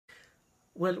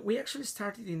Well, we actually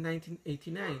started in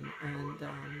 1989, and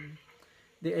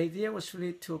the idea was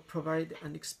really to provide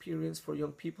an experience for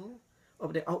young people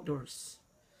of the outdoors.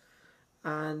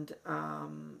 And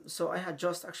so I had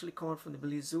just actually come out from the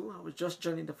Belize Zoo. I was just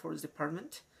joining the forest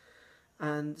department.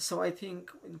 And so I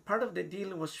think part of the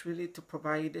deal was really to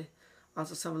provide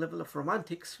also some level of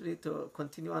romantics, really to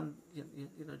continue on,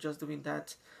 just doing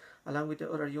that along with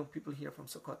the other young people here from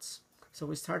Sokots. So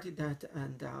we started that,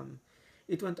 and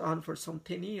it went on for some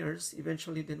 10 years.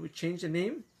 Eventually, then we changed the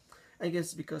name, I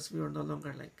guess because we were no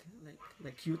longer like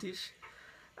cutish.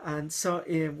 And so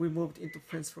we moved into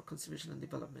Friends for Conservation and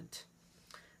Development.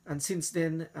 And since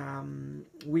then,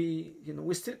 we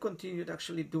still continued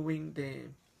actually doing the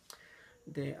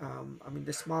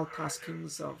small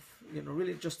taskings of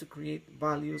really just to create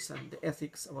values and the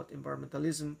ethics about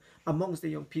environmentalism amongst the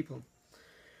young people.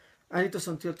 And it was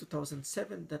until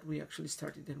 2007 that we actually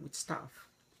started then with staff.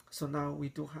 So now we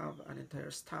do have an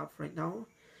entire staff right now,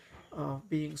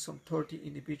 being some 30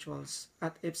 individuals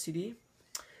at FCD.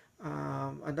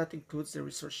 And that includes the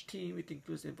research team, it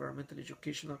includes the environmental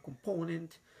educational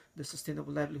component, the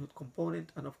sustainable livelihood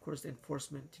component, and of course the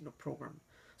enforcement program.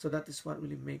 So that is what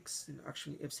really makes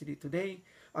actually FCD today,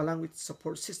 along with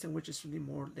support system, which is really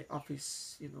more the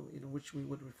office, which we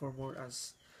would refer more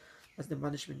as the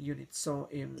management unit. So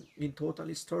in total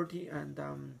is 30, and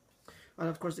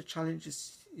of course the challenge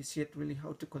is yet really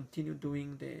how to continue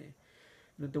doing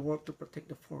the work to protect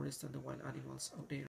the forest and the wild animals out there.